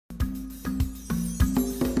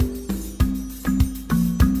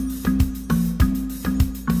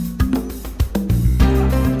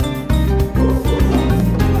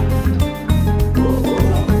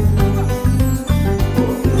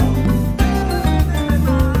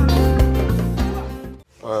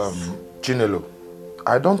Chinelo,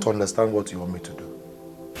 I don't understand what you want me to do.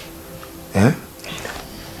 Eh?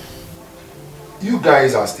 You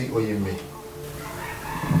guys are still owing me.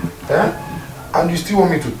 Eh? And you still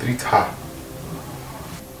want me to treat her.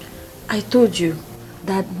 I told you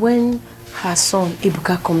that when her son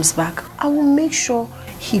Ebuka comes back, I will make sure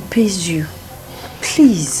he pays you.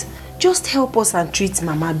 Please, just help us and treat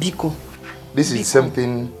Mama Biko. This is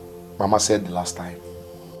something Mama said the last time.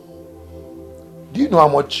 Do you know how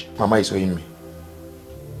much Mama is owing me?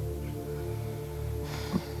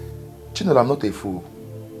 Chinelo, I'm not a fool.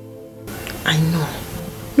 I know.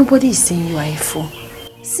 Nobody is saying you are a fool.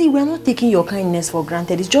 See, we are not taking your kindness for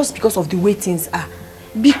granted. It's just because of the way things are.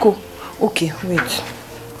 Biko. Okay, wait.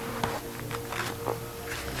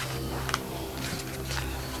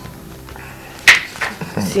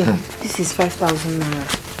 See, this is 5,000 naira.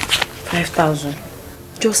 5,000.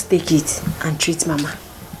 Just take it and treat Mama.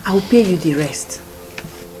 I will pay you the rest.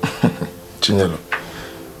 Chinelo,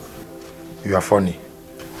 you are funny.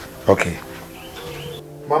 Okay.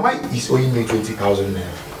 Mama is owing me 20,000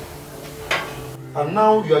 naira. And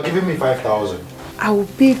now you are giving me 5,000. I will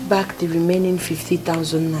pay back the remaining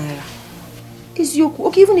 50,000 naira. Is you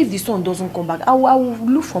okay? Even if the son doesn't come back, I will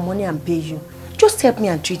look for money and pay you. Just help me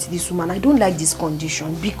and treat this woman. I don't like this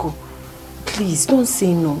condition. Biko, please don't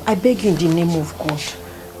say no. I beg you in the name of God.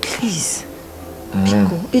 Please.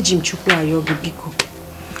 Biko, Ejim Chukwu Ayobi, Biko.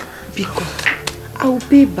 Biko, I will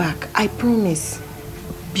pay back. I promise.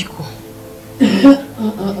 Biko.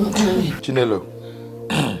 Chinelo,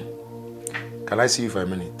 can I see you for a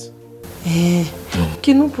minute?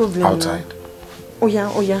 Okay, no problem. Outside. Oh yeah.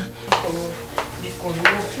 Biko, no,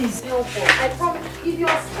 please help us. I promise. If you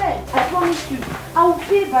are scared, I promise you, I will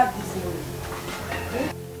pay back this money.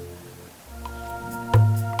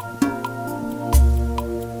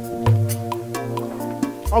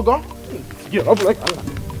 Oh God! Get up like Allah.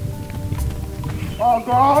 Oh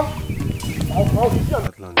God!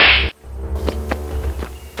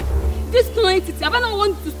 This crazy, I don't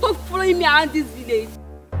want you to stop following me around this village.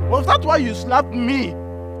 Was that why you slapped me?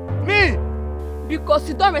 Me? Because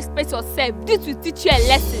you don't respect yourself. This will teach you a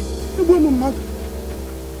lesson.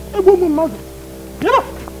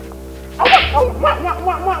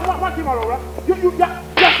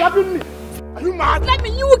 You're slapping me. Are you mad? Let me,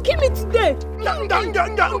 you will kill me today. You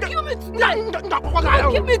will kill me today. You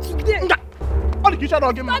will kill me today. What did you shout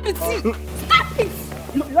again? Stop it. Stop it.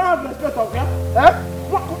 You don't have respect of me, eh?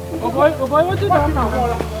 Oh boy, what did you do now?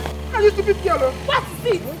 Are you stupid girl? What is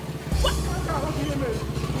it? What?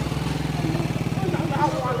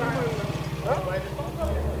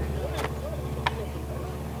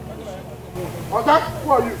 Okay, who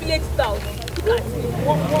are you? Village style. Look at me.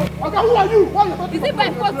 Okay, who are you? Is it by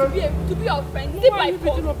force to be your friend? Is it by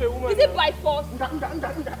force? Is it by force? Don't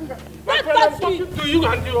touch me. Do you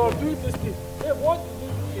and you are doing this thing? Hey, what?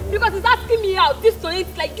 Because he's asking me out. This tonight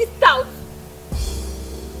is like this out.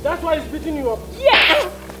 That's why he's beating you up. Yes.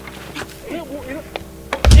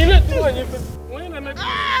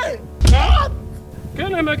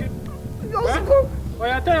 Can I make it? Oh,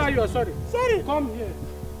 yeah, tell her you're sorry. Sorry. Come here.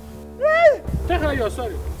 Tell her you're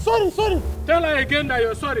sorry. Sorry. Tell her again that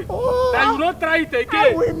you're sorry. Oh, that you will not try it again.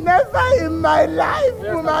 I will never in my life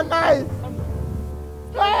womanize.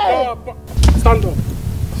 Hey. Stand up.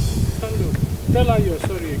 Tell her you're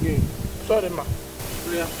sorry again. Sorry, ma.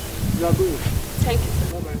 Yeah, you are going. Thank you, sir.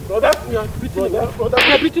 Brother, you are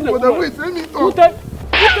beating a woman. Wait, let me talk. Who tell you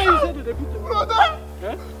said that they beat a woman? Brother,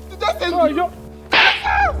 eh? Just tell me.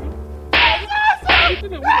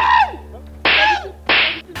 Beating a woman.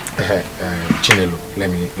 Chinelo,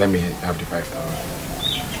 let me have the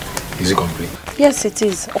 5,000. Is it complete? Yes, it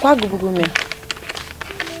is. Okay.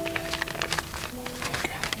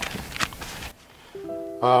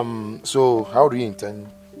 So how do you intend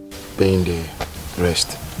paying the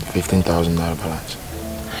rest? 15,000 naira balance.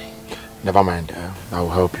 Never mind, I will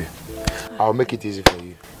help you. I'll make it easy for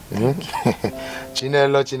you.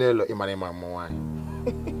 Chinelo, Imarema Mwani.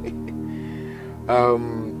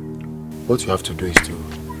 What you have to do is to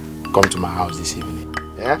come to my house this evening.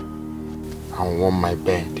 Yeah? And warm my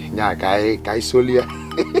bed. Yeah, kai solia.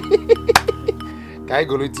 Kai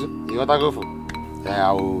go to you want to go for? Yeah,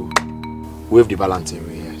 I will waive the balance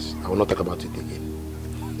away, yes. I will not talk about it again.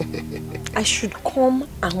 I should come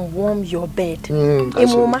and warm your bed.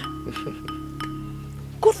 Emoma.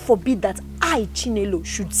 God forbid that I, Chinelo,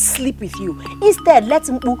 should sleep with you. Instead, let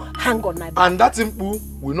Mpu hang on my back. And that Mpu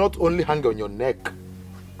will not only hang on your neck,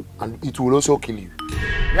 and it will also kill you.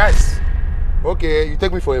 Yes. Okay, you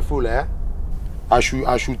take me for a fool, eh? I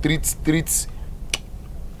should treat.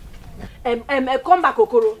 Come back,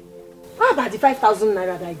 Okoro. How about the 5,000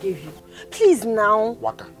 naira that I gave you? Please now.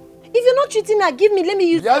 Waka. If If you're not treating her, give me. Let me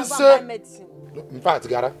use medicine. In fact,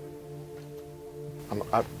 Gara,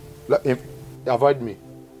 avoid me.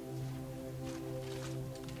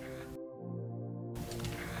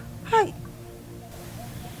 Hi.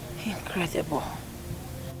 Incredible.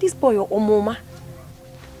 This boy, your Omoma.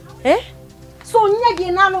 Eh? So,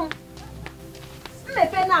 Nyagi Nalo.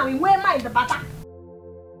 Slepe now, where am I in the butter?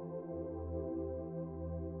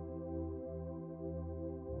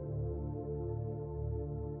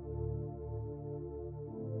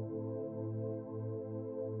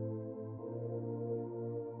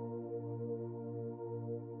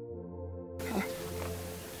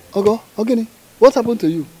 Ogini, what happened to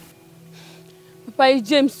you? Papa, it's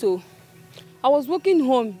James, so. I was walking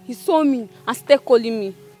home, he saw me and started calling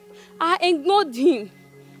me. I ignored him.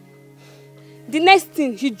 The next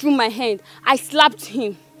thing, he drew my hand. I slapped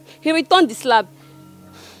him. He returned the slap.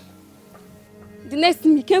 The next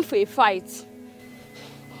thing, he came for a fight.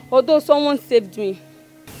 Although someone saved me.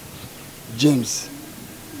 James.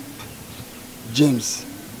 James,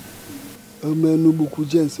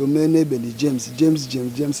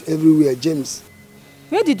 everywhere, James.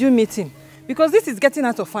 Where did you meet him? Because this is getting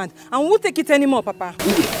out of hand and we won't take it anymore, Papa.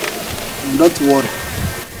 Don't worry.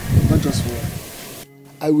 Don't just worry.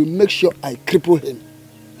 I will make sure I cripple him.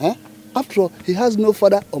 Huh? After all, he has no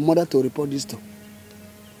father or mother to report this to.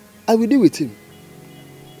 I will deal with him.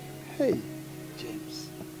 Hey, James.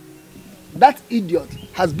 That idiot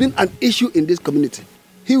has been an issue in this community.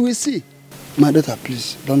 He will see. My daughter,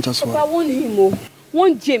 please, don't just worry. Papa, warn him, oh.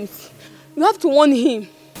 Warn James. You have to warn him.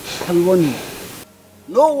 I will warn you.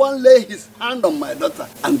 No one lay his hand on my daughter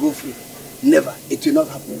and go free. Never. It will not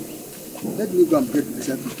happen. Let me go and break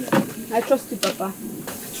myself prepared. I trust you, Papa.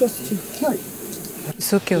 I trust you. Hi.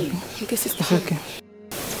 It's okay, okay. Okay, sister. It's okay.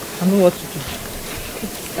 I know what to do. Okay,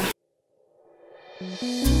 sister.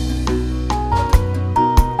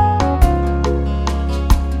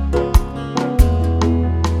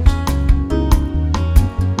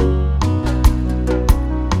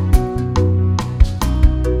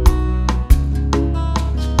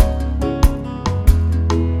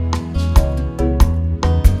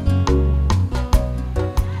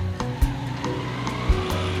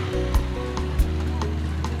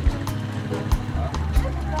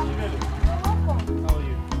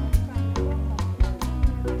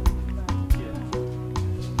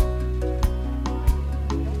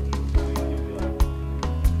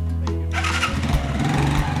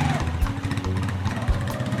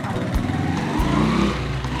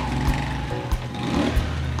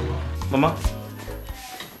 Mama?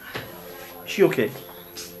 Is she okay?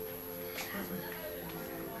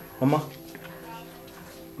 Mama?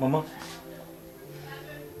 Mama?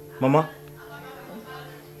 Mama?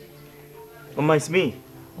 Mama, it's me.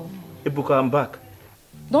 Ebuka, I'm back.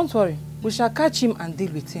 Don't worry. We shall catch him and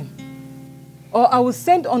deal with him. Or I will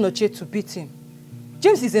send Onoche to beat him.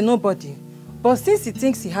 James is a nobody. But since he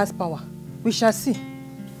thinks he has power, we shall see.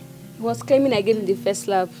 He was claiming I gave him the first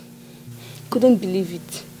slap. Couldn't believe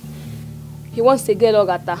it. He wants to get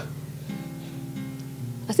Ogata.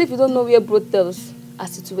 As if you don't know where brothels are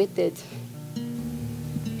situated.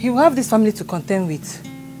 He will have this family to contend with.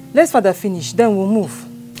 Let's father finish, then we'll move.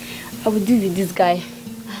 I will deal with this guy.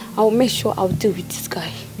 I will make sure I will deal with this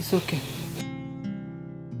guy. It's okay.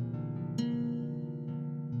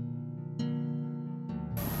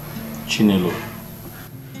 Chinelo,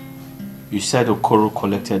 you said Okoro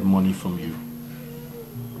collected money from you.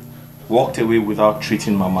 Walked away without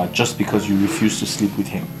treating Mama just because you refused to sleep with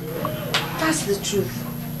him. That's the truth.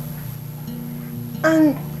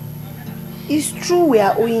 And it's true we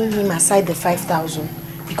are owing him aside the 5,000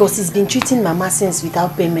 because he's been treating Mama since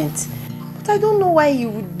without payment. But I don't know why he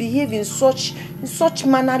would behave in such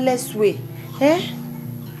mannerless way. Eh?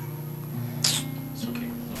 It's okay.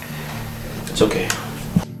 It's okay.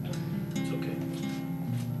 It's okay.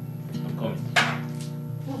 I'm coming.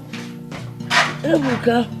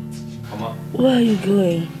 Ebuka. Mama. Where are you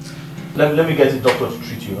going? Let me get the doctor to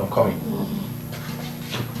treat you. I'm coming.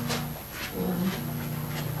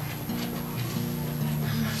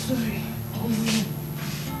 Sorry.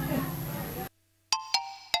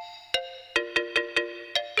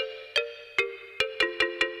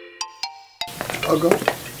 Ogo.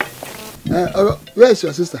 Ogo, where is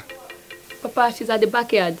your sister? Papa, she's at the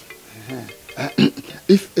backyard.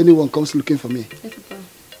 If anyone comes looking for me, Yes, Papa.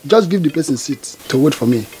 just give the person seat to wait for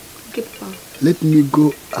me. Okay, Papa. Let me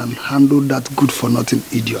go and handle that good-for-nothing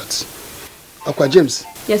idiot. Aqua James.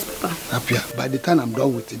 Yes, Papa. Up here. By the time I'm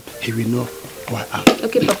done with him, he will know who I am.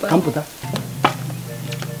 Okay, Papa. Come, Puta.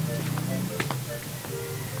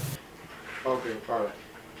 Okay, alright.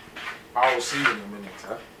 I will see you in a minute,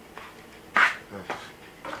 huh?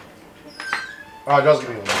 Oh, just give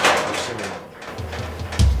me one. I'll see me.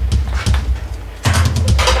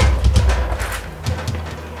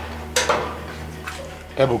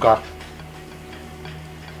 Ebuka,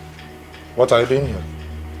 what are you doing here?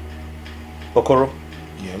 Okoro?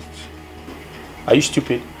 Yes. Are you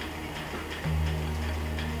stupid?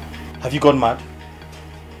 Have you gone mad?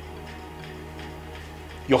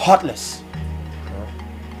 You're heartless.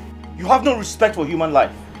 You have no respect for human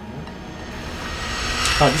life.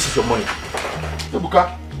 Now this is your money.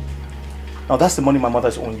 Ebuka. Now that's the money my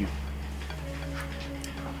mother's owed you.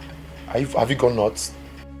 Have you gone nuts?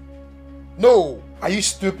 No! Are you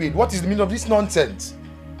stupid? What is the meaning of this nonsense?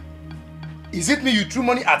 Is it me you threw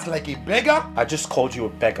money at like a beggar? I just called you a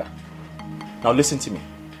beggar. Now listen to me.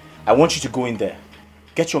 I want you to go in there,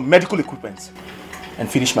 get your medical equipment,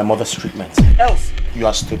 and finish my mother's treatment. Else, you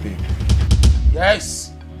are stupid.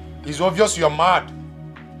 Yes! It's obvious you are mad.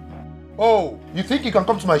 Oh, you think you can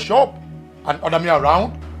come to my shop and order me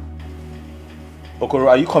around? Okoro,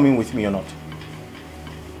 are you coming with me or not?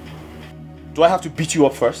 Do I have to beat you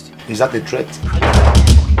up first? Is that a threat?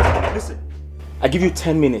 Listen, I give you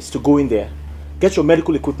 10 minutes to go in there, get your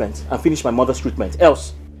medical equipment, and finish my mother's treatment.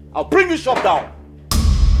 Else, I'll bring your shop down.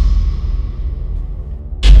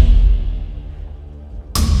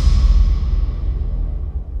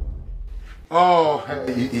 Oh,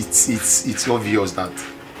 it's obvious that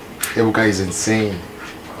Ebuka is insane.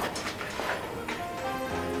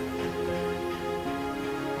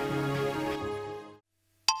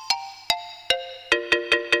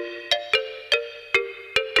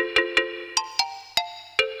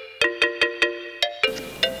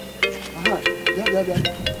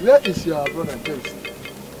 Where is your brother James?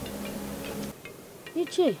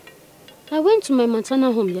 Ichi, I went to my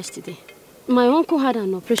maternal home yesterday. My uncle had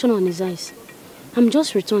an operation on his eyes. I'm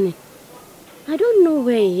just returning. I don't know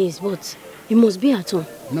where he is, but he must be at home.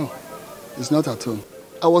 No, he's not at home.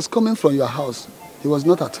 I was coming from your house. He was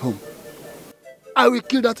not at home. I will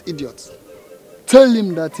kill that idiot. Tell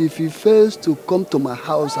him that if he fails to come to my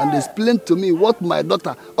house and explain to me what my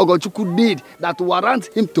daughter Ogochukwu did that warrants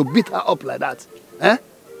him to beat her up like that,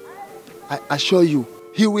 I assure you,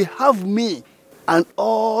 he will have me and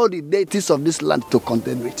all the deities of this land to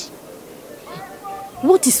contend with.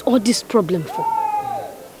 What is all this problem for?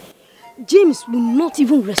 James will not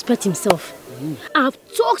even respect himself. I've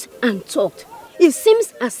talked and talked. It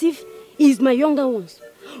seems as if he is my younger ones,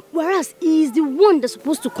 whereas he is the one that's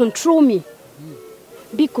supposed to control me.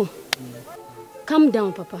 Biko, calm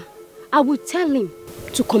down, Papa. I will tell him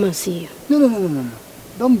to come and see you. No.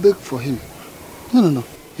 Don't beg for him. No.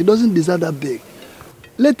 He doesn't deserve that beg.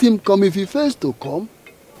 Let him come. If he fails to come,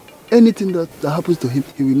 anything that happens to him,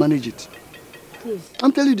 he will manage it. Please.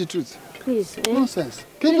 I'm telling you the truth. Please. Nonsense.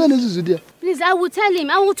 Please, I will tell him.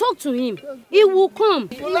 I will talk to him. He will come.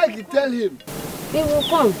 If you like it, tell him. He will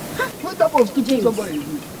come. What type of stupid somebody is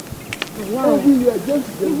this? Wow. He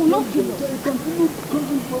will not kill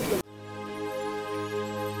us.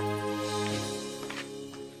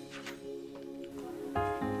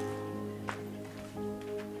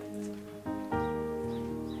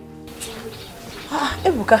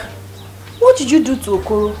 Ebuka, what did you do to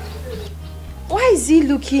Okoro? Why is he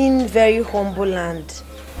looking very humble and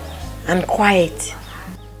quiet?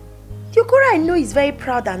 The Okoro I know is very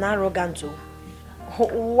proud and arrogant.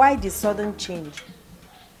 Why the sudden change?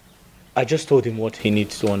 I just told him what he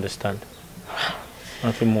needs to understand.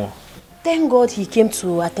 Nothing more. Thank God he came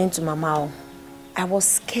to attend to Mama. I was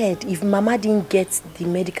scared if Mama didn't get the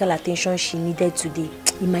medical attention she needed today,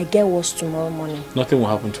 it might get worse tomorrow morning. Nothing will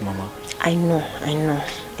happen to Mama. I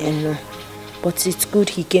know. But it's good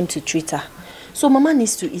he came to treat her. So Mama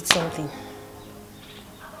needs to eat something.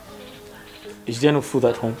 Is there no food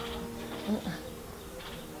at home?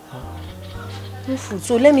 No food.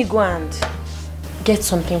 So let me go and get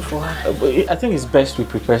something for her. I think it's best we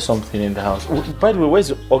prepare something in the house. By the way,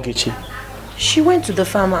 where's Ogechi? She went to the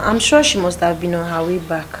farmer. I'm sure she must have been on her way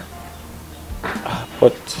back.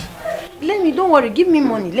 But... don't worry, give me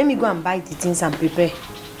money. Let me go and buy the things and prepare.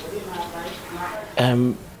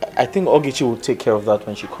 I think Ogechi will take care of that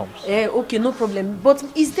when she comes. Okay, no problem. But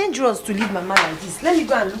it's dangerous to leave Mama like this. Let me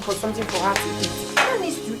go and look for something for her to eat. Mama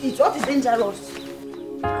needs to eat. What is dangerous?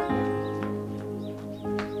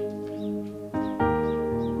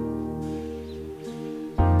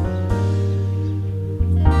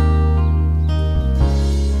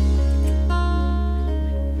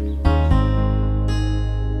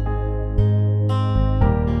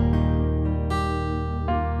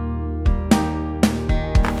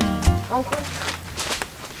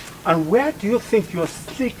 And where do you think you're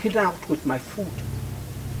sneaking out with my food?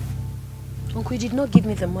 Uncle, you did not give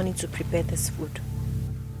me the money to prepare this food.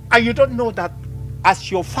 And you don't know that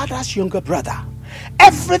as your father's younger brother,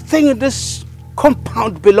 everything in this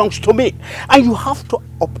compound belongs to me. And you have to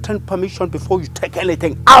obtain permission before you take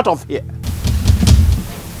anything out of here.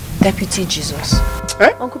 Deputy Jesus.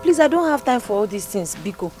 Eh? Uncle, please, I don't have time for all these things,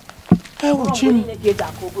 Biko. Oh, Jim.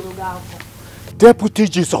 Deputy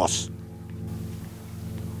Jesus.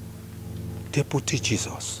 Deputy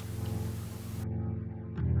Jesus.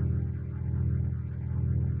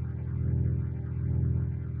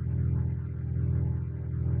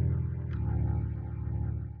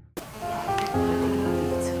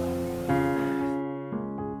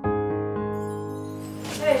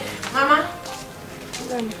 Hey, Mama.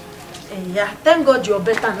 Yeah, thank God you're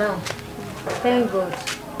better now. Thank God.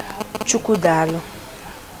 Chukwu Dalo.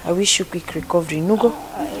 I wish you quick recovery. Nugo.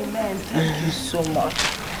 Amen. Thank you so much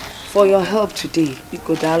for your help today.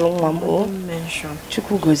 Biko Dalo Mamo. Mention.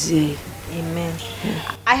 Chukwu Gozie. Amen.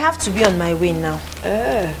 I have to be on my way now.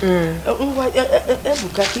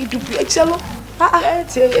 Ebuka, can you do Excel?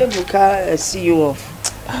 Ebuka, see you off.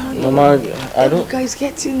 Mama, I don't. Ebuka is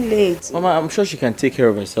getting late. Mama, I'm sure she can take care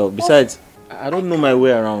of herself. Besides, I don't know my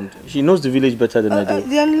way around. She knows the village better than I do.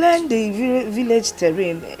 Then learn the village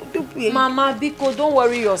terrain. Mama, Biko, don't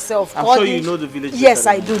worry yourself. I'm sure you know the village better. Yes,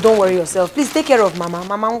 I do. Don't worry yourself. Please take care of Mama.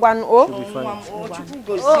 Mama, She'll be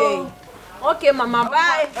fine. Okay, Mama.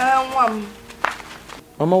 Bye.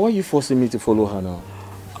 Mama, why are you forcing me to follow her now?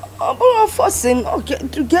 I'm not forcing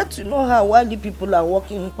to get to know her while the people are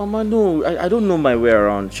walking. Mama, no, I don't know my way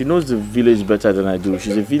around. She knows the village better than I do.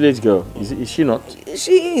 She's a village girl. Is she not?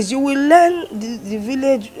 She is. You will learn the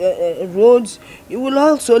village roads. You will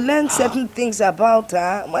also learn certain things about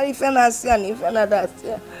her. Mama,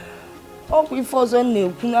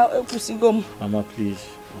 please.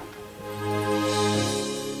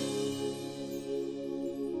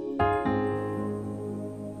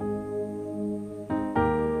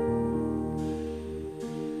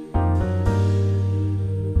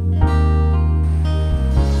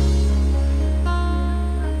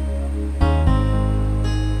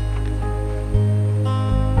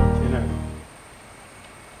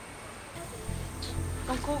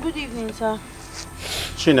 Sir.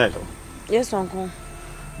 Chinedu. Yes, Uncle.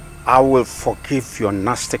 I will forgive your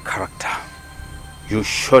nasty character. You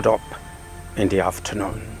showed up in the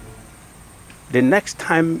afternoon. The next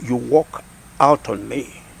time you walk out on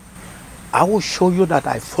me, I will show you that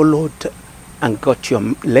I followed and got your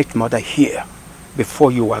late mother here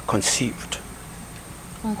before you were conceived.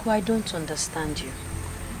 Uncle, I don't understand you.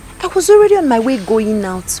 I was already on my way going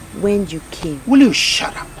out when you came. Will you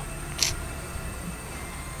shut up?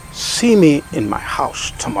 See me in my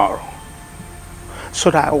house tomorrow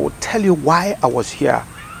so that I will tell you why I was here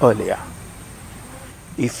earlier.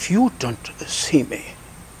 If you don't see me,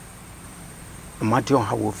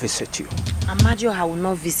 Amadioha will visit you. Amadioha will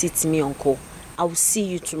not visit me, Uncle. I will see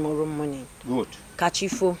you tomorrow morning. Good.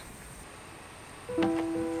 Kachifo.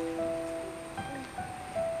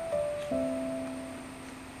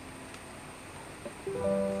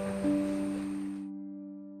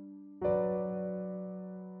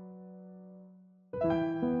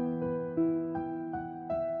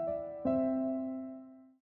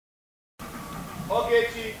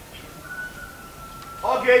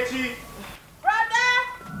 Ogechi. Brother!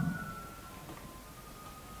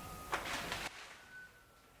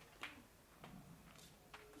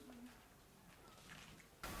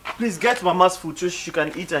 Please get Mama's food so she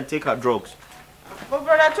can eat and take her drugs. But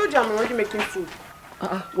brother, I told you I'm already making food.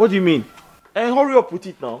 What do you mean? Hurry up with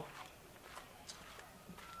it now.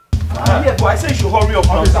 Yeah, but I said you should hurry up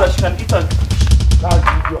now so that she can eat and...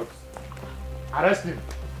 That's idiot. Arrest him.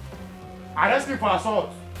 Arrest him for assault.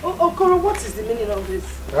 Oh, Koro, what is the meaning of this?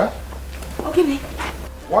 Huh? Okay, me.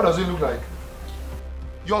 What does it look like?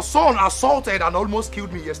 Your son assaulted and almost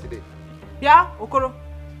killed me yesterday. Yeah, Okoro.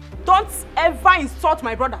 Don't ever insult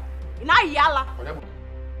my brother.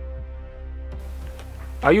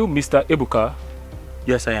 Are you Mr. Ebuka?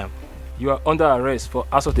 Yes, I am. You are under arrest for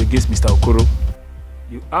assault against Mr. Okoro.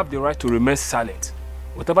 You have the right to remain silent.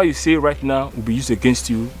 Whatever you say right now will be used against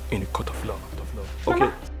you in the court of law. Okay.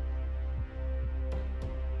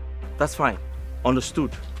 That's fine.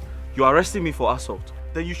 Understood. You are arresting me for assault.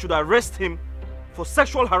 Then you should arrest him for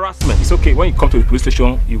sexual harassment. It's okay. When you come to the police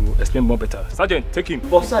station, you will explain more better. Sergeant, take him.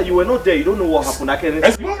 But sir, you were not there. You don't know what happened. I can...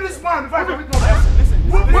 Move this man before I commit murder. Listen.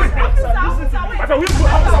 Move this man.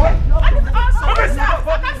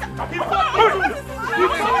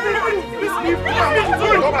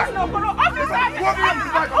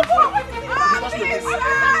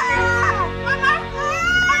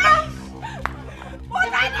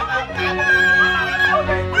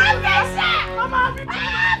 Mama!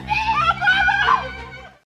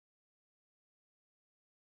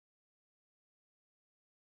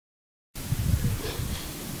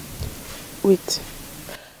 Wait.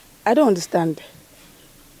 I don't understand.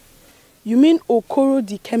 You mean Okoro,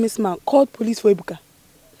 the chemist man, called police for Ebuka?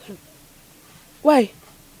 Why?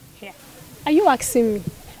 Yeah. Are you asking me?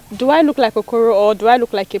 Do I look like Okoro or do I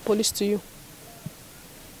look like a police to you?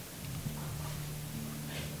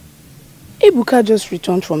 Ebuka just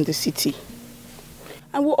returned from the city.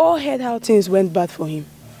 And we all heard how things went bad for him.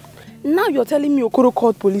 Now you're telling me Okoro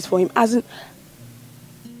called police for him, as in...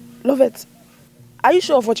 Lovett, are you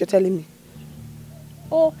sure of what you're telling me?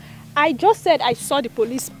 Oh, I just said I saw the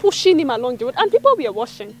police pushing him along the road and people were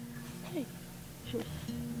watching. Hey.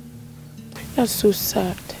 That's so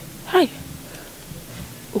sad. Hi.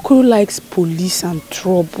 Okoro likes police and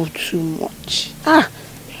trouble too much.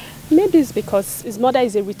 Maybe it's because his mother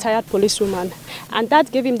is a retired policewoman and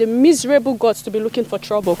that gave him the miserable guts to be looking for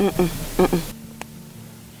trouble.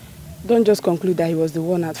 Don't just conclude that he was the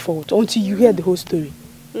one at fault until you hear the whole story.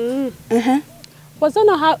 Was that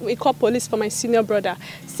not how we called police for my senior brother?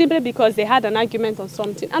 Simply because they had an argument on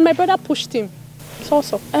something and my brother pushed him. It's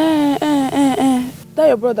also. That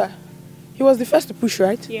your brother? He was the first to push,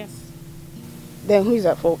 right? Yes. Then who is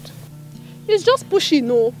at fault? He's just pushing,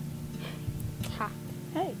 no.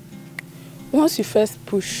 Hey. Once you first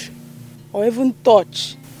push or even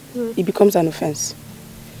touch, it becomes an offense.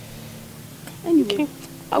 Anyway,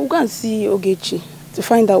 I will go and see Ogechi to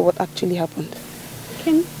find out what actually happened.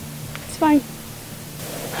 Okay, it's fine.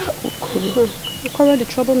 Okoro the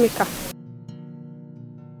troublemaker.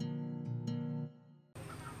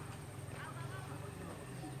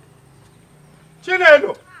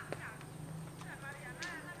 Chinelo!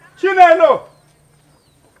 Chinelo!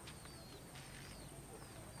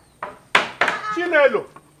 Chinelo!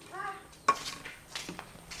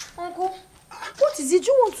 Uncle, what is it?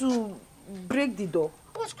 You want to break the door?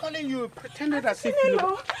 Who's calling you? Pretended as if Chinelo. you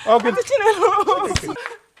know. Okay.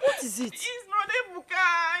 What is it? It's Brother Buka.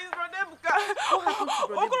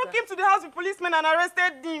 Okoro came to the house with policemen and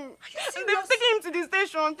arrested him. They've taken him to the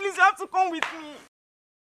station. Please, you have to come with me.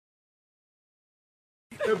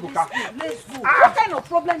 Hey, Buka. Let's go. What kind of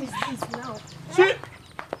problem is this now? See?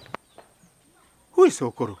 Who is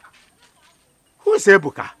Okoro? Who is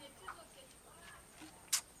Ebuka?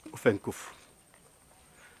 Okonkwo.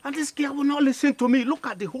 And this girl will not listen to me. Look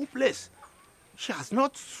at the whole place. She has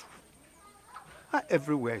not...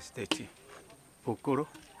 Everywhere is dirty. Okoro.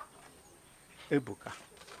 Ebuka.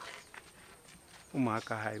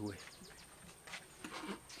 Umaka Highway.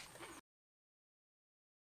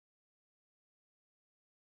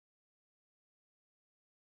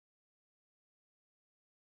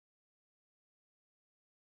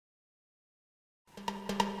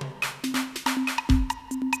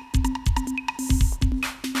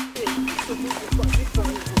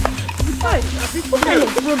 What kind of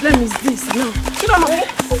problem is this now?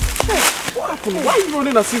 What happened? Why are you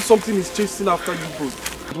running as if something is chasing after you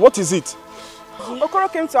both? What is it? Okoro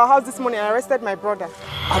came to our house this morning and arrested my brother.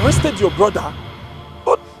 Arrested your brother?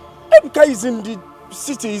 But Ebuka is in the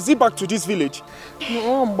city. Is he back to this village?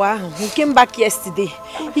 No, he came back yesterday.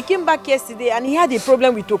 And he had a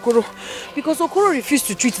problem with Okoro. Because Okoro refused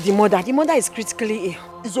to treat the mother. The mother is critically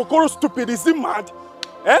ill. Is Okoro stupid? Is he mad?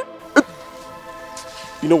 Eh?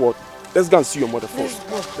 You know what? Let's go and see your mother first.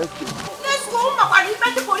 Let's go. Let's go, Mama.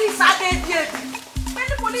 Let the police are there. Let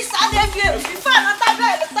the police are there. If I'm not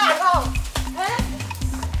there,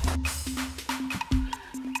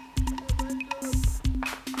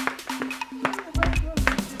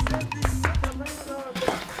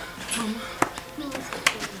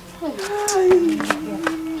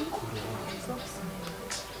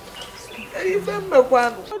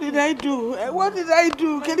 What did I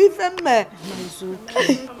do? Can you defend me?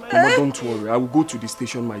 Mama, don't worry. I will go to the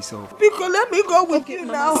station myself. Pico, let me go with you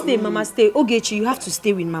now. Mama, stay. Ogechi, you have to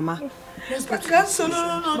stay with Mama. I can't.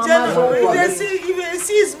 No. If they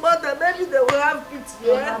see his mother, maybe they will have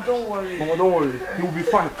pity. Mama, don't worry. Mama, don't worry. He will be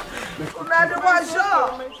fine. This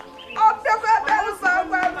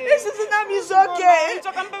is okay.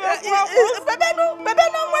 Bebe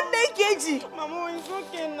no one day kg. Mama, it's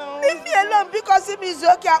okay now. Leave me alone because it is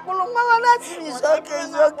okay. It's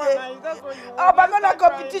okay. Oh, but no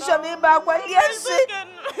competition in back when yes.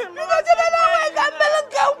 Because you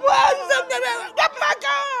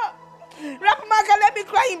let me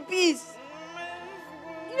cry in peace.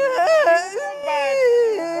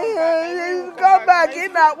 Come back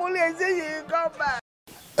in that will come back.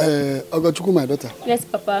 Ogochukwu, my daughter. Yes,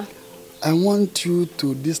 Papa. I want you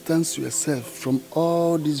to distance yourself from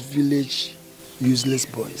all these village useless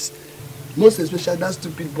boys. Most especially that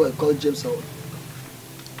stupid boy called James Howard.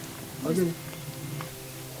 Okay.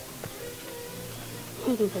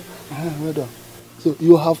 Papa. Well done. So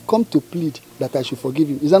you have come to plead that I should forgive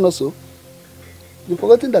him. Is that not so? You've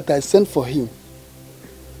forgotten that I sent for him.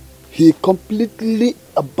 He completely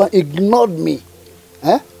ignored me.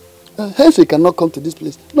 Eh? Hence he cannot come to this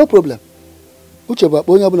place. No problem. Ucheba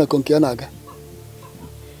bonya buna konkianaga.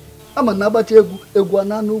 Ama nabati egwu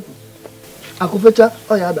ananu. Akufecha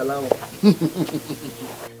oya adalawo.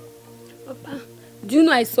 Papa, do you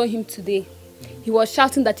know I saw him today? He was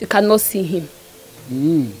shouting that you cannot see him.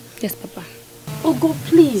 Yes, Papa. Oh God,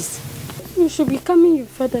 please. You should be calming your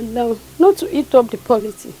father down, not to eat up the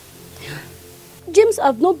policy. James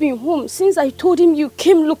have not been home since I told him you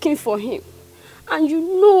came looking for him. And you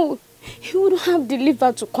know, he wouldn't have the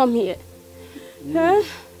liver to come here. Huh?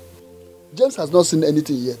 James has not seen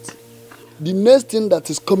anything yet. The next thing that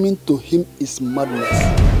is coming to him is madness.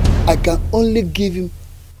 I can only give him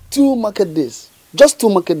 2 market days. Just 2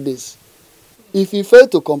 market days. If he fails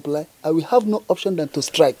to comply, I will have no option than to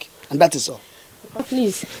strike. And that is all.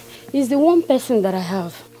 Please, he's the one person that I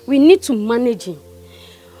have. We need to manage him.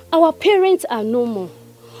 Our parents are no more.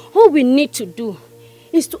 All we need to do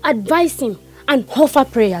is to advise him and offer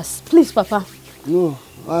prayers. Please, Papa. No,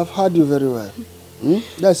 I've heard you very well.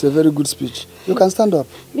 That's a very good speech. You can stand up.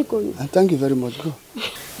 And thank you very much. Go.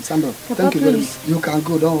 Stand up. Papa, thank you very much. You can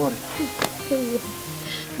go, don't worry.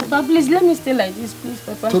 Papa, please let me stay like this, please,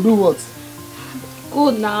 Papa. To do what?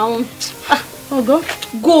 Go now. Oh, go?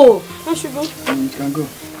 Go. I should go. You can go.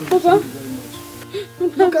 Papa? You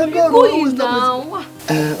can go. Go now.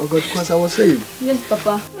 Oh God, because I was saying. Yes,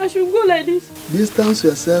 Papa. I should go like this. Distance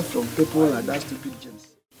yourself from people like that stupid James.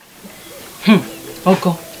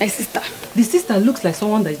 Uncle. My sister. The sister looks like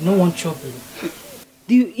someone that no want trouble.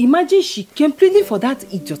 Do you imagine she came pleading for that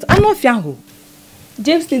idiot? I'm not Fianho.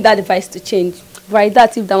 James needs that advice to change. Right,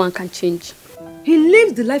 that if that one can change. He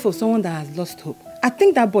lives the life of someone that has lost hope. I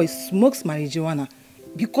think that boy smokes marijuana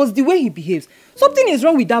because the way he behaves. Something is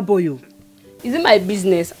wrong with that boy. Is it my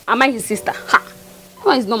business? Am I his sister? Ha!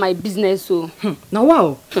 No, it's not my business, so. Now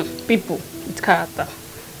wow. People with character.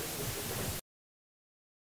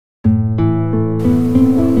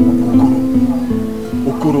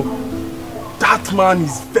 Okoro, that man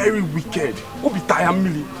is very wicked.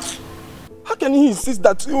 How can he insist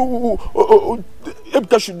that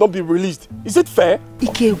Ebuka should not be released? Is it fair?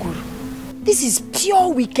 Ikeguru, this is pure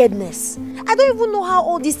wickedness. I don't even know how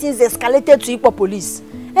all these things escalated to Igbo police.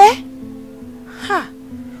 Eh? Ha!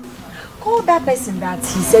 Call that person that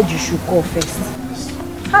he said you should call first.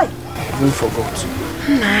 Hi. I even forgot.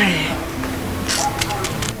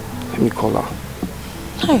 Let me call her.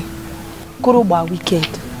 Hi. Koroba wicked.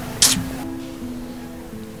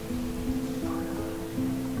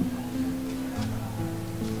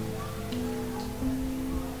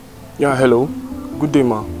 Yeah, hello. Good day,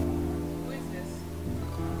 ma. Who is this?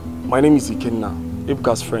 My name is Ikenna,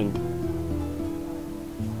 Ebuka's friend.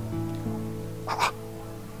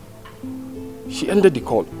 She ended the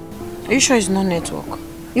call. Are you sure it's not network?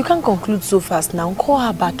 You can't conclude so fast now. Call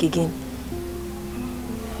her back again.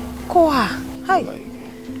 Call her. Hi.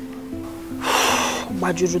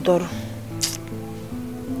 Bajurudoro.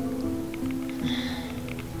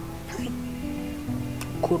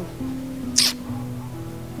 Kuru.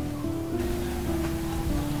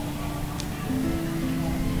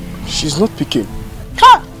 She's not picking.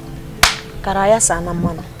 Ha! Karaya sana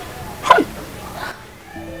mana. Hi.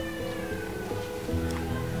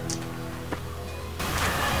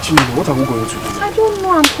 Chino, what are we going to do? I don't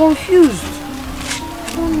know. I'm confused.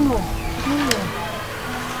 I don't know.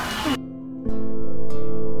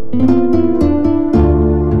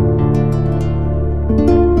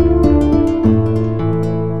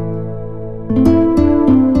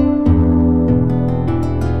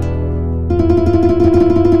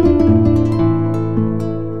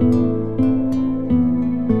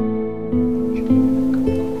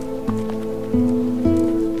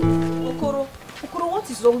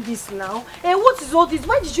 Now, what is all this?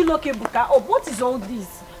 Why did you lock Ebuka up? What is all this?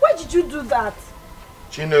 Why did you do that?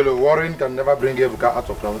 Chinelo, Warren can never bring Ebuka out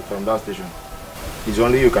from that station. It's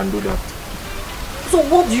only you can do that. So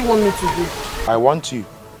what do you want me to do? I want you.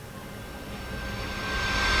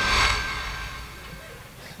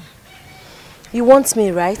 You want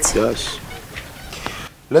me, right? Yes.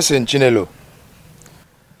 Listen, Chinelo.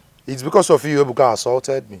 It's because of you Ebuka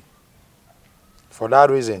assaulted me. For that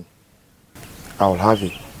reason, I will have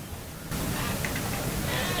you.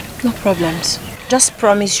 No problems. Just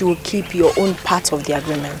promise you will keep your own part of the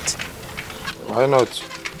agreement. Why not?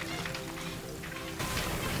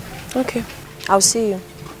 Okay. I'll see you.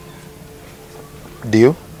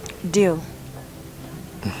 Deal? Deal.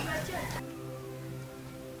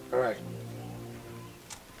 All right.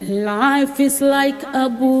 Life is like a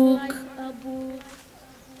book.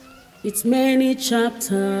 'It's many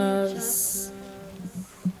chapters. But the end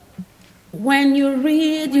When you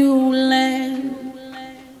read, you learn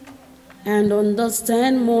and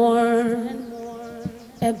understand more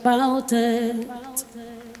about it.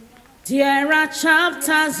 There are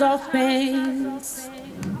chapters of pains,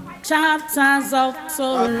 chapters of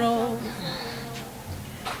sorrow.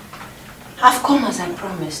 I've come as I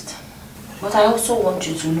promised, but I also want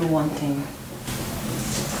you to know one thing.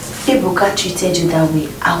 Ebuka treated you that way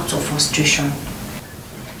out of frustration.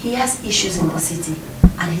 He has issues in the city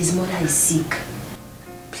and his mother is sick.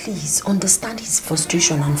 Please understand his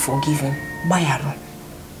frustration and forgive him. Bayaro.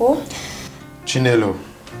 Oh? Chinelo,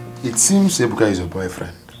 it seems Ebuka is your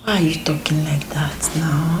boyfriend. Why are you talking like that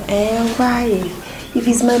now? Why? If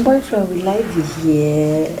he's my boyfriend, will I be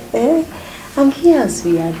here? I'm here as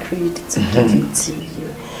we agreed to give it to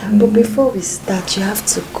you. But before we start, you have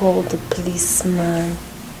to call the policeman.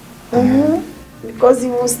 Because he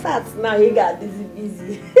will start now, he got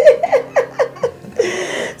busy.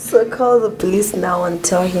 So call the police now and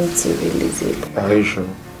tell him to release it. Are you sure?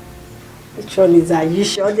 Which one is are you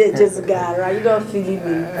sure? They just got right. You don't feel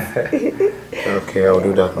it. Okay, I'll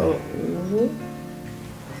do that now.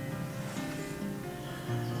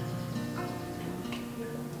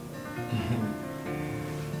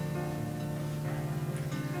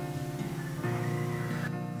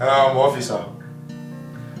 Officer,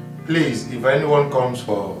 please, if anyone comes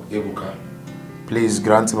for Ebuka, please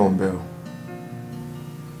grant him on bail.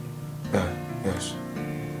 Yes.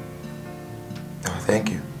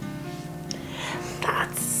 Thank you.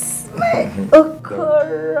 That's my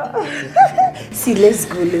Okoro. See, let's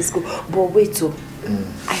go. But wait,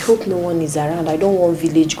 I hope no one is around. I don't want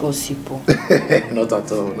village gossip. Not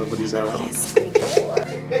at all. Nobody's around. Yes,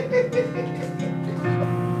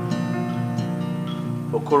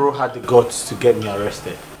 Okoro had the guts to get me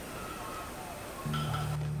arrested.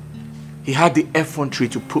 He had the effrontery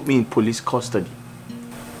to put me in police custody.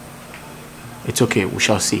 It's okay, we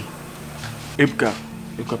shall see. Ebuka,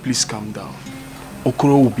 please calm down.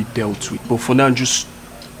 Okoro will be dealt with, but for now, just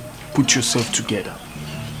put yourself together.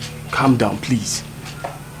 Calm down, please.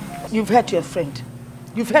 You've heard your friend.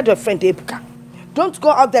 You've heard your friend, Ebuka. Don't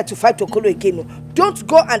go out there to fight Okoro again. Don't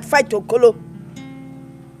go and fight Okoro.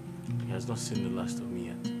 He has not seen the last of me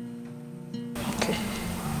yet. Okay.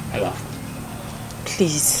 I laugh.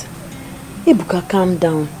 Please. Ebuka, calm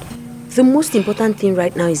down. The most important thing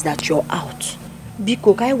right now is that you're out.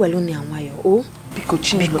 Biko, kai welone anwayo. Oh? Biko,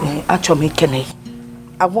 Chinelo, Achome Kene.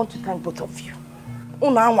 I want to thank both of you.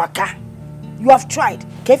 Una anwaka. You have tried.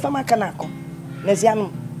 Kefama kanako.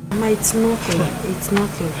 Neziano. Mama, it's nothing. It's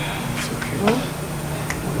nothing. It's okay. Huh?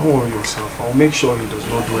 Don't worry yourself. I'll make sure he does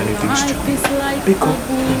not do anything stupid. Biko.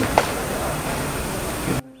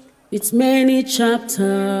 It's many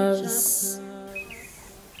chapters.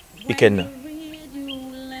 Ikenna,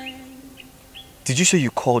 did you say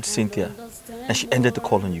you called Cynthia and she ended the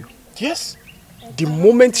call on you? Yes. The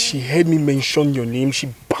moment she heard me mention your name,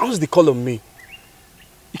 she bounced the call on me.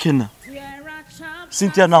 Ikenna,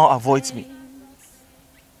 Cynthia now avoids me.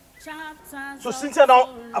 So Cynthia now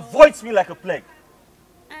avoids me like a plague.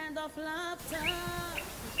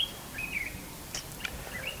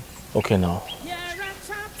 Okay now.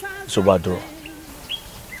 So Badro.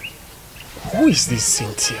 Who is this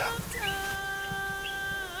Cynthia?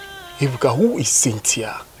 Ebuka, who is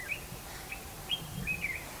Cynthia?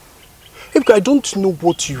 Ebuka, I don't know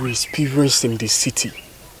what you experience in the city,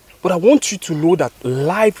 but I want you to know that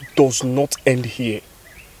life does not end here.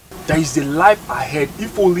 There is a life ahead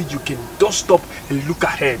if only you can dust up and look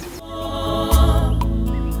ahead.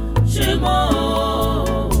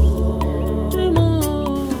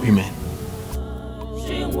 Amen.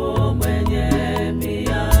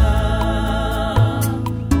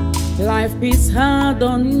 Life is hard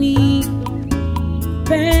on me,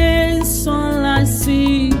 pain's all I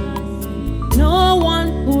see. No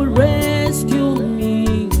one will rescue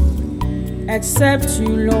me except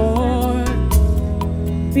you, Lord.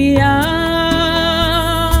 Beyond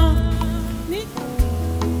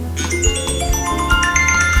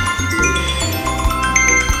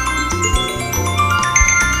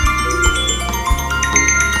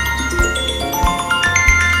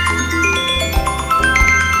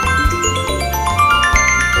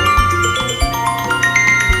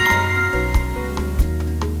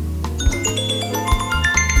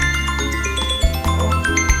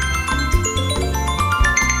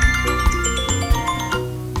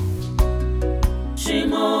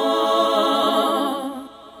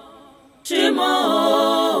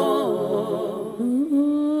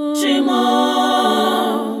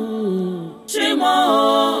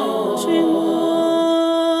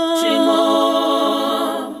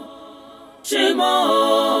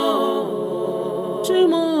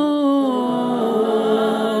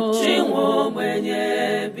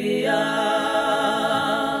Life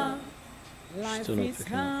is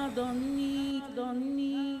hard on me.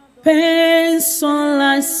 Pain's all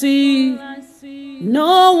I see.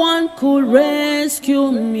 No one could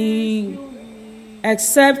rescue me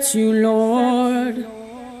except you, Lord.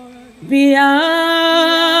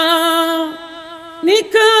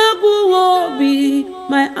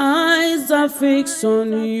 My eyes are fixed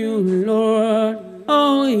on you, Lord.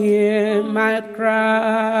 Oh yeah, my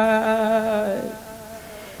cry.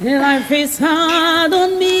 Life is hard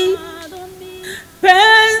on me.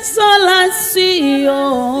 Pain's all I see.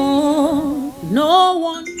 Oh, no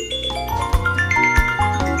one.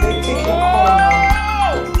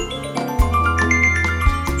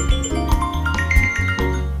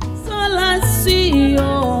 All I see.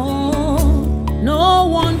 Oh, no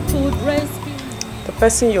one could rescue. The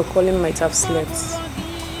person you're calling might have slept.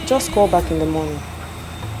 Just call back in the morning.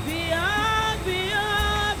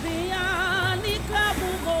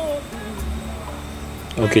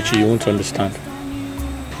 Okay, Chi, you won't understand.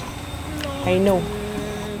 I know.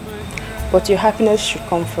 But your happiness should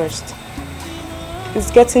come first.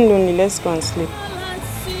 It's getting lonely. Let's go and sleep.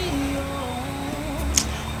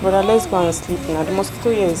 Brother, let's go and sleep now. The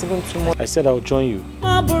mosquito here is even too much. I said I'll join you.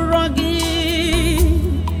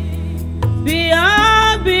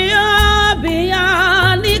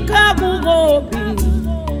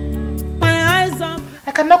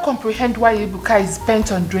 I cannot comprehend why Ebuka is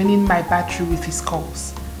bent on draining my battery with his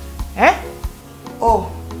calls. Eh?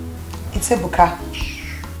 Oh, it's Ebuka.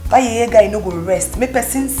 Why you guy no go rest? Make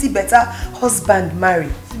person see better husband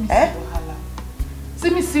marry. Eh? See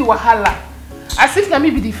me see wahala. As if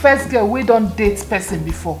Nami be the first girl we don't date person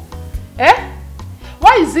before. Eh?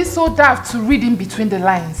 Why is he so daft to read in between the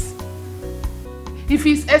lines? If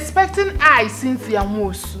he's expecting I, Cynthia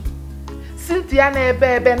Mosu, Cynthia na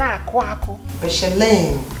ebe na ako.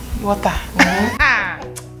 Beshelene. Water.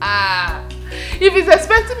 If he's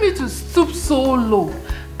expecting me to stoop so low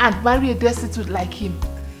and marry a destitute like him,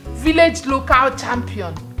 village local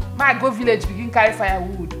champion, my go village begin carry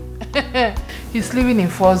firewood. He's living in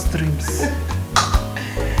false dreams.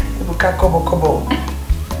 Ebuka Kobo.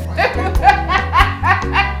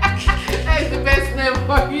 That's the best name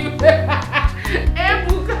for you.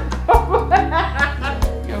 Ebuka Kobo.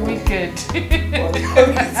 You're wicked.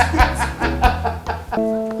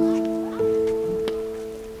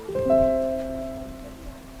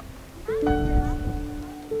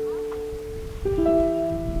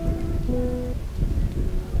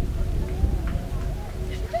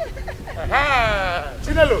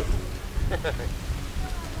 Chinelo.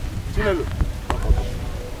 Chinelo.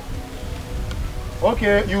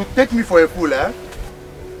 Okay, you take me for a fool, eh?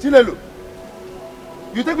 Chinelo.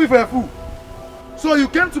 You take me for a fool. So you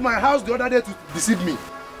came to my house the other day to deceive me.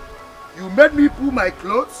 You made me pull my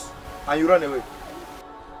clothes and you ran away.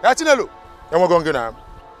 Yeah, Chinelo. We're going now.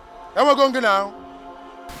 We're going now.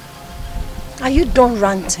 Are you done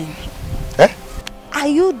ranting? Eh? Are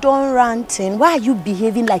you done ranting? Why are you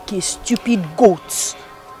behaving like a stupid goat?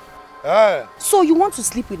 Eh? So you want to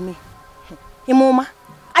sleep with me? Imoma,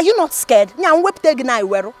 are you not scared?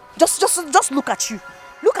 Just look at you.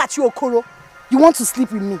 Look at you, Okoro. You want to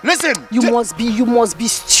sleep with me? Listen! You must be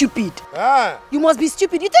stupid. Ah. You must be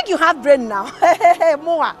stupid. You think you have brain now?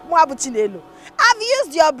 Moa Buchinelo. I've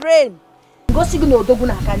used your brain. Go signal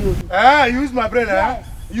Doguna Kanyo. Ah, you use my brain, yes.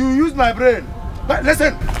 You use my brain. But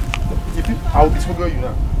listen, I will disfigure you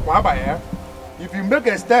now. If you make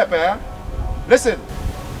a step, listen,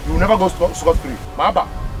 you will never go scot-free.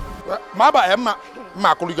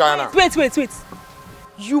 Wait.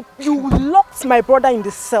 You locked my brother in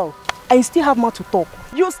the cell and you still have mouth to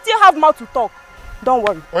talk. Don't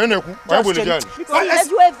worry. Because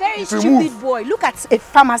you're a very stupid boy. Look at a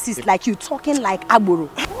pharmacist like you talking like Agboro.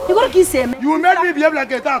 You gotta kiss him. You made me behave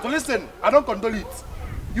like a tat. Listen, I don't condole it.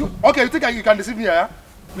 You think you can deceive me, eh?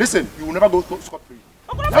 Listen, you will never go scot-free.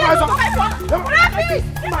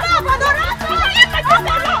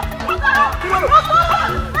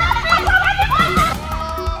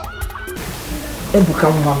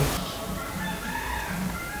 Ebuka,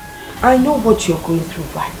 I know what you're going through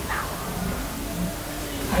right now.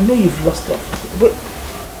 I know you've lost everything, but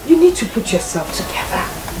you need to put yourself together.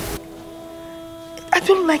 I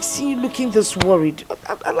don't like seeing you looking this worried.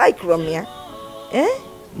 I like Ramya. Eh?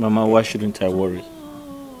 Mama, why shouldn't I worry?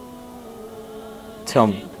 Tell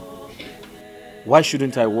me, why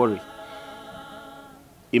shouldn't I worry?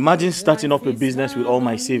 Imagine starting up a business with all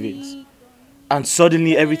my savings and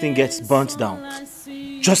suddenly everything gets burnt down.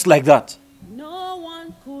 Just like that.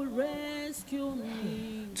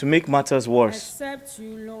 To make matters worse,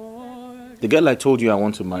 the girl I told you I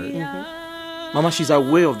want to marry, Mama, she's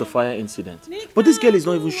aware of the fire incident. But this girl is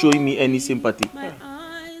not even showing me any sympathy.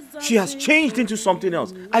 She has changed into something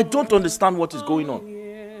else. I don't understand what is going on.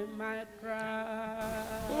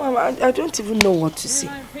 Mama, I don't even know what to say.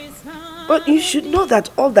 But you should know that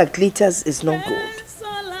all that glitters is not gold.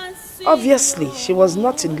 Obviously, she was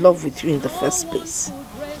not in love with you in the first place.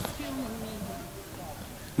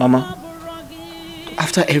 Mama,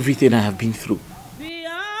 after everything I have been through,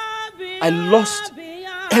 I lost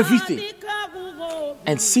everything.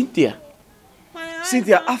 And Cynthia,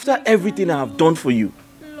 after everything I have done for you,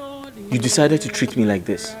 you decided to treat me like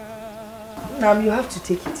this. Now you have to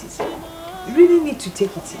take it easy. You really need to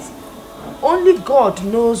take it easy. Only God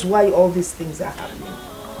knows why all these things are happening.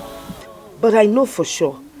 But I know for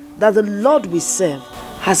sure that the Lord we serve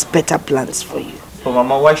has better plans for you. But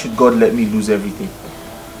Mama, why should God let me lose everything?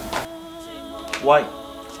 Why?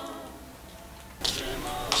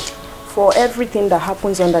 For everything that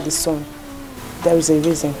happens under the sun, there is a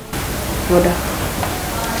reason. Mother,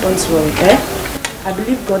 don't worry, eh? I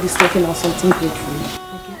believe God is working on something great for you.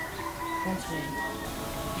 Okay? Don't worry.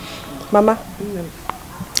 Mama,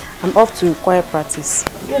 I'm off to choir practice.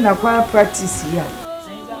 You're in a choir practice here.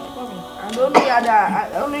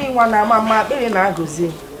 And only one Mama, Billionaire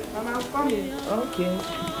 1&2. Mama, I'm coming. Okay.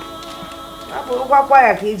 I'm going to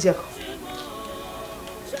choir KJ.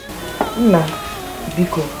 Nah,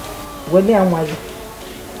 Biko, when they are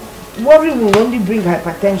worry will only bring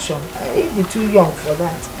hypertension. You're too young for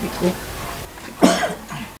that, Biko.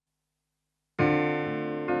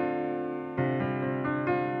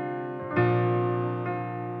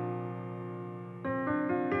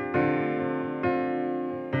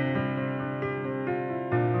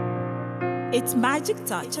 It's magic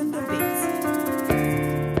touch on the beat.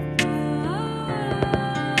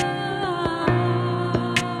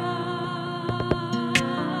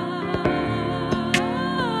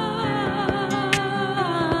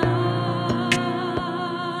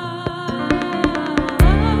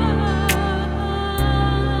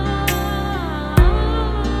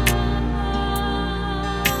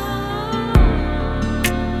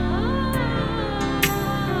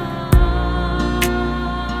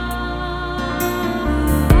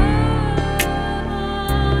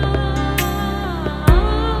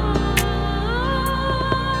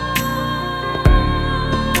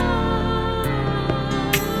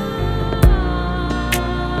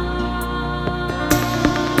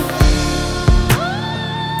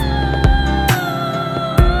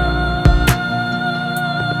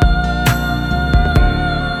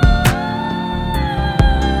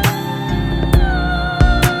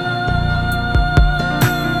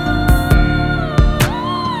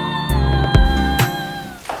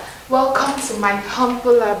 My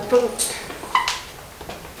humble abode.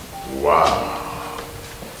 Wow.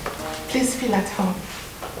 Please feel at home.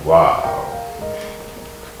 Wow.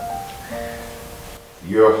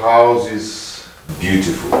 Your house is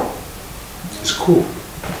beautiful. It's cool.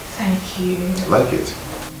 Thank you. I like it.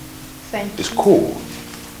 Thank you. It's cool.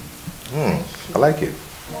 I like it.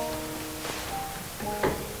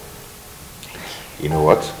 You know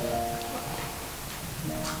what?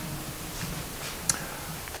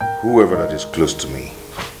 Whoever that is close to me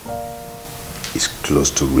is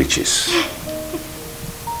close to riches.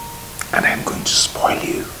 And I'm going to spoil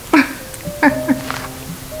you.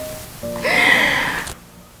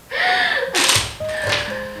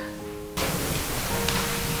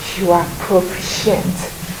 You are proficient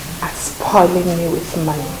at spoiling me with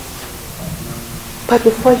money. But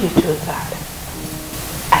before you do that,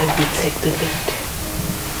 I will take the lead.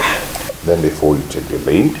 Then before you take the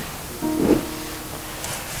lead,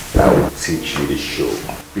 I will teach you the show.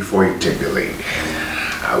 Before you take the lead,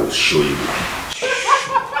 I will show you.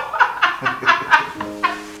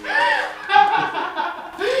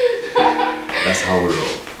 That's how we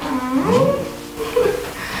roll.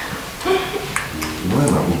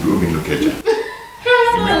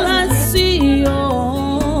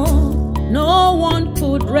 No one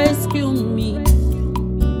could rescue me.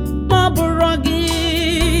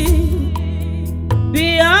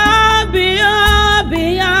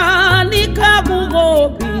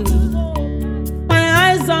 My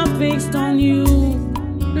eyes are fixed on you,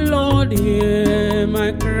 Lord, hear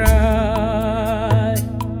my cry.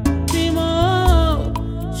 Shimo,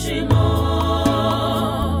 Shimo,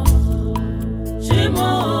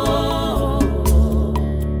 Shimo,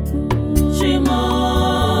 Shimo,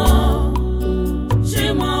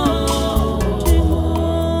 Shimo,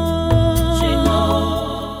 Shimo.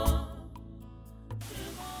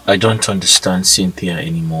 I don't understand Cynthia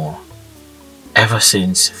anymore. Ever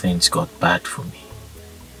since things got bad for me,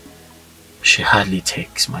 she hardly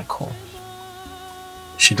takes my calls.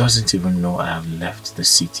 She doesn't even know I have left the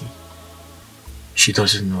city. She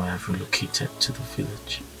doesn't know I have relocated to the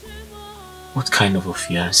village. What kind of a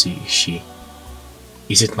fiancé is she?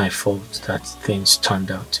 Is it my fault that things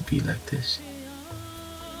turned out to be like this?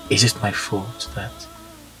 Is it my fault that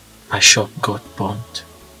my shop got burnt?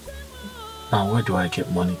 Now where do I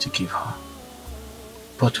get money to give her?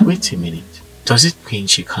 But wait a minute, does it mean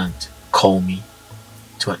she can't call me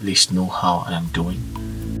to at least know how I am doing?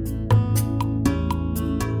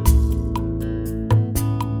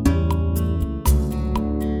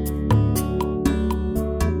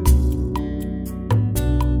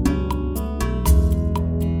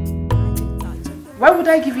 Why would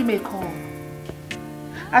I give him a call?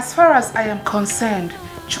 As far as I am concerned,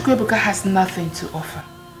 Chukwuebuka has nothing to offer.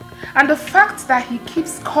 And the fact that he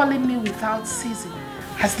keeps calling me without ceasing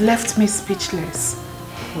has left me speechless.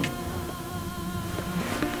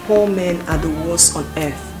 Poor men are the worst on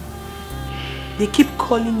earth. They keep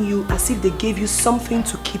calling you as if they gave you something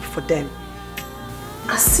to keep for them.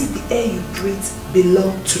 As if the air you breathe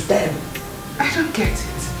belonged to them. I don't get it.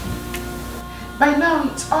 By now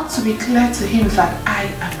it ought to be clear to him that I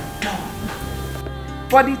am done.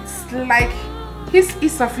 But it's like his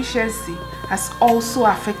insufficiency has also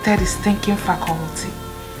affected his thinking faculty.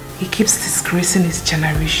 He keeps disgracing his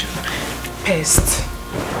generation. Pest.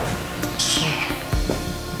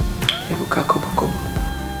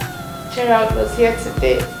 Gerald was here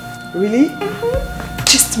today. Really?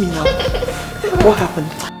 Just me now. What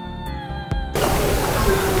happened?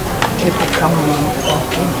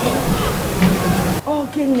 Oh,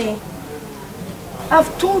 Gini,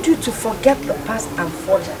 I've told you to forget the past and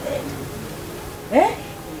forge ahead. Eh?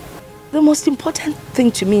 The most important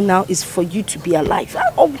thing to me now is for you to be alive.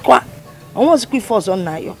 I want to quit for on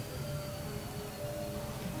now.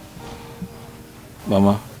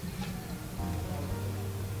 Mama,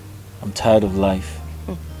 I'm tired of life.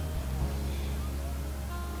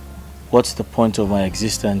 What's the point of my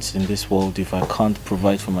existence in this world if I can't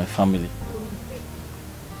provide for my family?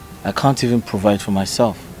 I can't even provide for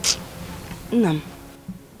myself. No.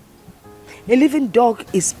 A living dog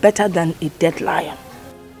is better than a dead lion.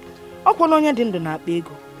 Eh?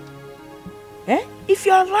 If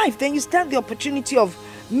you're alive, then you stand the opportunity of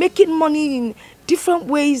making money in different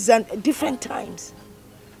ways and different times.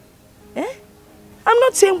 Eh? I'm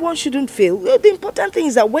not saying one shouldn't fail. The important thing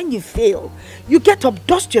is that when you fail, you get up,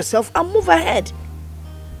 dust yourself and move ahead.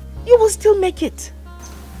 You will still make it.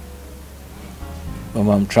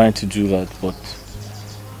 Mama, I'm trying to do that, but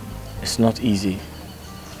it's not easy.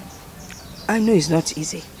 I know it's not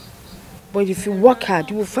easy. But if you work hard,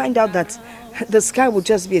 you will find out that the sky will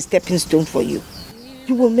just be a stepping stone for you.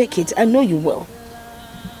 You will make it. I know you will.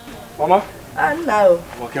 Mama? Hello.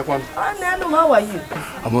 How are you?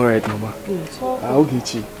 I'm alright, Mama. Good.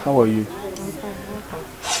 Ogechi, how are you?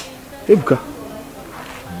 Ebuka.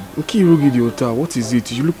 Okay, you get the hotel. What is it?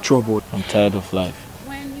 You look troubled. I'm tired of life.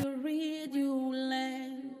 When you read, you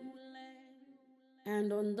learn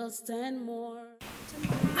and understand more.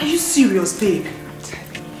 Are you serious, babe?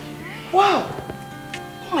 Wow.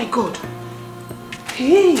 Oh my God.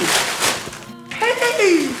 Hey.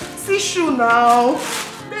 Hey. See shoe now.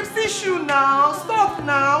 Babe, see shoe now. Stop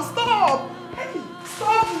now. Stop. Hey.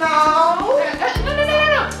 Stop now. No. I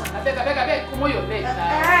beg. Come on your leg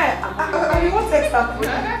now. I won't take that.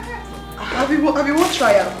 I won't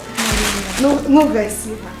try out. No vex.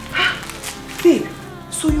 Babe,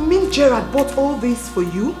 so you mean Gerard bought all this for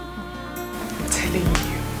you? I'm telling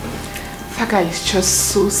you, that guy is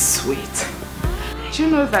just so sweet. Do you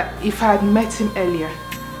know that if I had met him earlier,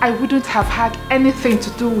 I wouldn't have had anything to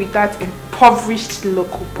do with that impoverished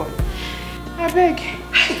local boy. I beg,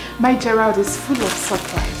 my Gerard is full of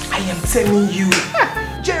surprise. I am telling you,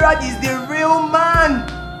 Gerard is the real man.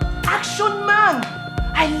 Action man.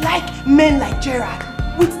 I like men like Gerard.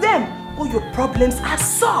 With them, all your problems are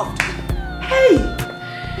solved. Hey,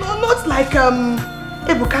 no, not like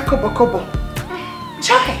Ebuka Kobo.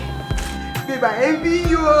 Chai. Babe, I envy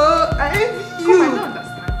you. I envy you. Come, I don't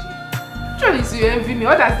understand you. Sure is you envy me.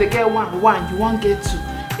 Others they get one, you won't get two.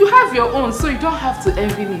 You have your own, so you don't have to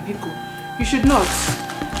envy me, Biko. You should not.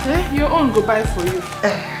 Eh? Your own go buy for you.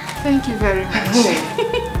 Thank you very much.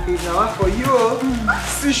 It's now for you.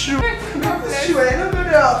 See shoe. Please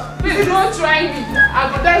don't try me. I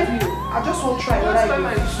will dive you. I just won't try. Don't spoil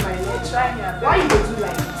my leg. Try me. Why you go do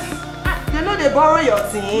like this? You know they borrow your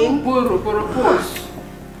thing. Borrow.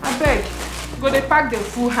 I beg. Go they pack them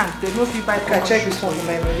full hand. They know if you buy. Can I check this one for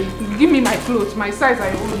my money? Give me my clothes. My size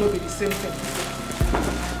and your own will be the same thing.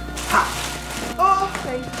 Oh,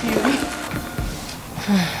 thank you.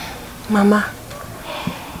 Mama.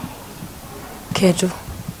 Kejo,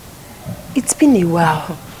 It's been a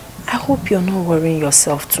while. I hope you're not worrying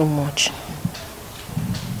yourself too much.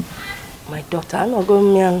 My daughter, I'm not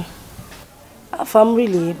going to if I'm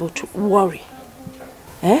really able to worry.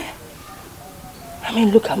 I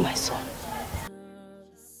mean, look at my son.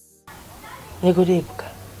 Negodebuka.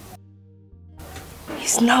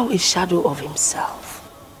 He's now a shadow of himself.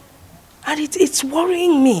 And it's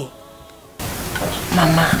worrying me.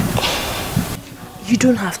 Mama, you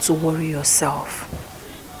don't have to worry yourself.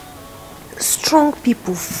 Strong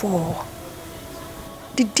people fall.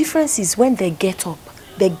 The difference is when they get up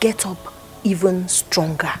even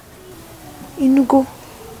stronger. Inugo,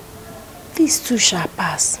 these two shall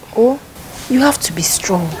pass. Oh, you have to be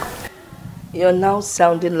strong. You're now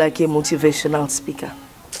sounding like a motivational speaker.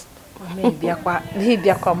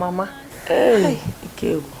 Mama. Hey,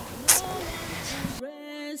 okay.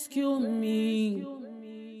 Rescue me,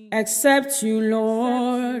 accept you,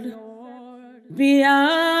 Lord.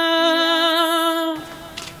 Beyond.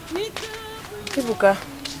 Ibuka.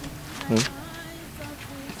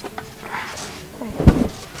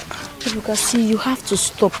 Ibuka, see, you have to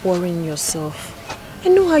stop worrying yourself. I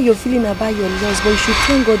know how you're feeling about your loss, but you should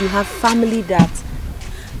thank God you have family that...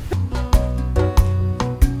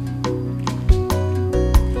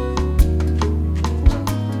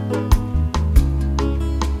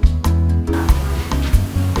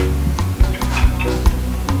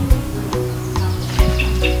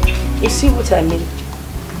 You see what I mean?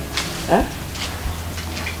 Huh?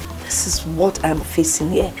 This is what I'm facing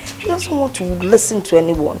here. He doesn't want to listen to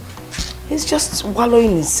anyone. He's just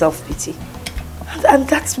wallowing in self-pity. And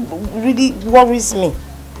that really worries me.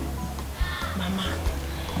 Mama,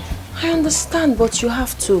 I understand, but you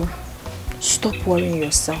have to stop worrying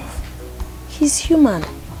yourself. He's human.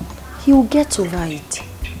 He will get over it.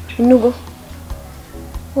 Inugo.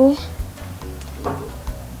 Oh.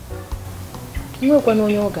 No one on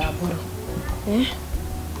your gaboro. Eh?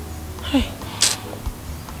 Hey.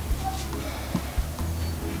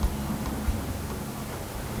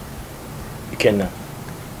 Ikenna,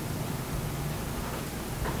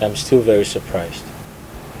 I'm still very surprised.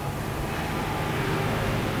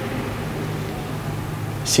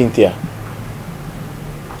 Cynthia,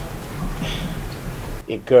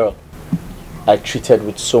 a girl I treated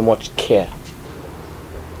with so much care.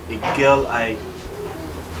 A girl I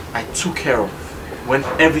took care of when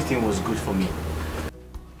everything was good for me.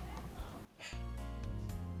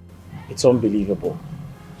 It's unbelievable.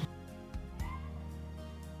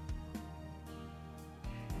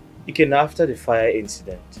 Again, after the fire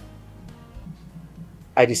incident,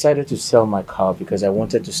 I decided to sell my car because I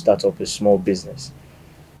wanted to start up a small business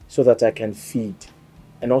so that I can feed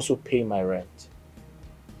and also pay my rent.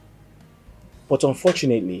 But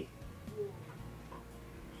unfortunately,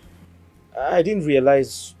 I didn't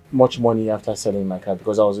realize much money after selling my car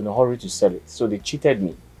because I was in a hurry to sell it, so they cheated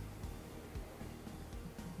me.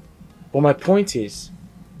 But my point is,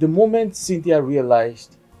 the moment Cynthia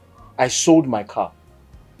realized I sold my car,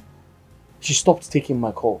 she stopped taking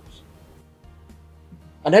my calls.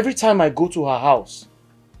 And every time I go to her house,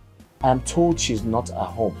 I'm told she's not at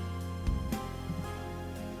home.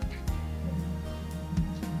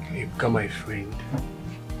 Ebuka, my friend,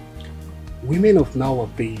 women of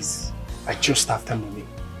nowadays are just after money.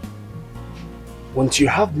 Once you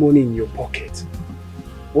have money in your pocket,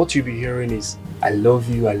 what you'll be hearing is, I love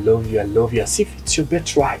you, I love you, I love you, as if it's your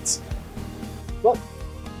birthright. But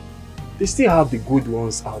they still have the good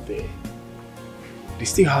ones out there. They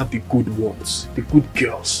still have the good ones, the good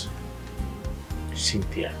girls.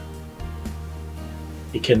 Cynthia,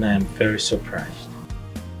 Ikenna, I am very surprised.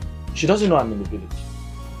 She doesn't know I'm in the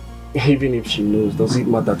village. Even if she knows, does it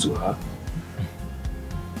matter to her?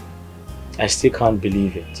 I still can't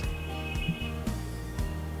believe it.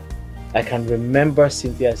 I can remember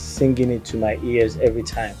Cynthia singing it to my ears every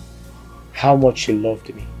time. How much she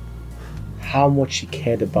loved me. How much she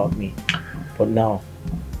cared about me. But now,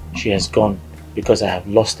 she has gone because I have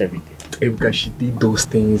lost everything. Ebuka, she did those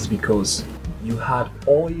things because you had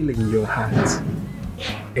oil in your hands.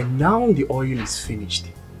 And now the oil is finished.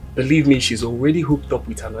 Believe me, she's already hooked up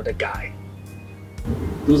with another guy.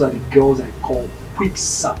 Those are the girls I call quick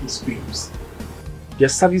service babes. Their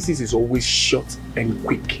services is always short and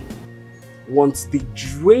quick. Once they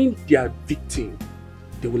drain their victim,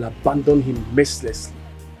 they will abandon him mercilessly.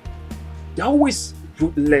 They're always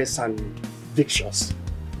ruthless and vicious.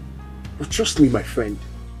 But trust me, my friend,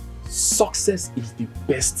 success is the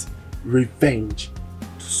best revenge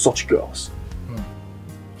to such girls.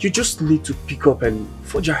 You just need to pick up and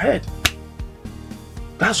forge ahead.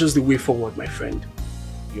 That's just the way forward, my friend.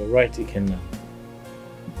 You're right, Ikenna.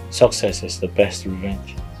 Success is the best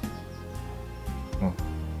revenge.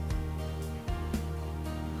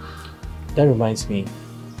 That reminds me,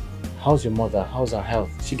 how's your mother? How's her health?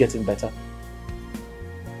 Is she getting better?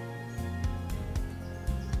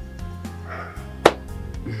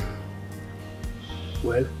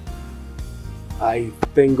 Well, I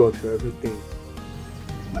thank God for everything.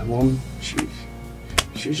 My mom, she's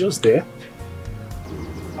just there.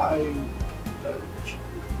 I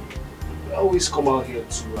always come out here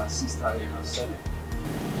to assist her in her study,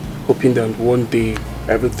 hoping that one day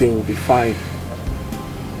everything will be fine.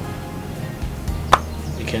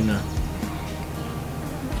 You can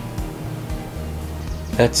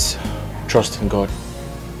let's trust in God.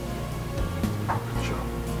 Sure.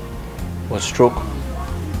 What, stroke?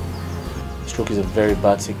 Stroke is a very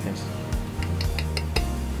bad sickness.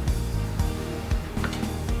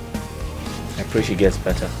 I pray she gets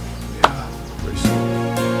better. Yeah, very soon.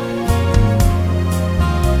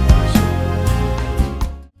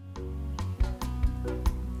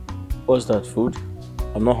 What's that, food?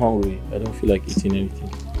 I'm not hungry. I don't feel like eating anything.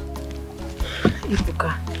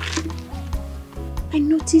 Ebuka, I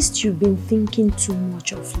noticed you've been thinking too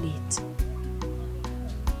much of late.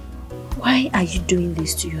 Why are you doing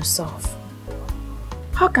this to yourself?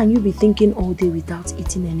 How can you be thinking all day without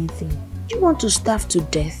eating anything? Do you want to starve to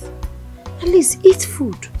death? At least eat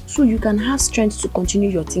food so you can have strength to continue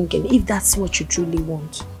your thinking if that's what you truly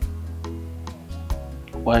want.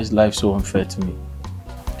 Why is life so unfair to me?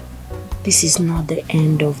 This is not the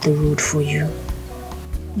end of the road for you.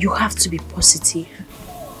 You have to be positive.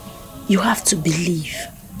 You have to believe.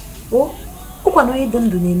 Oh, you don't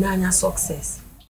do success.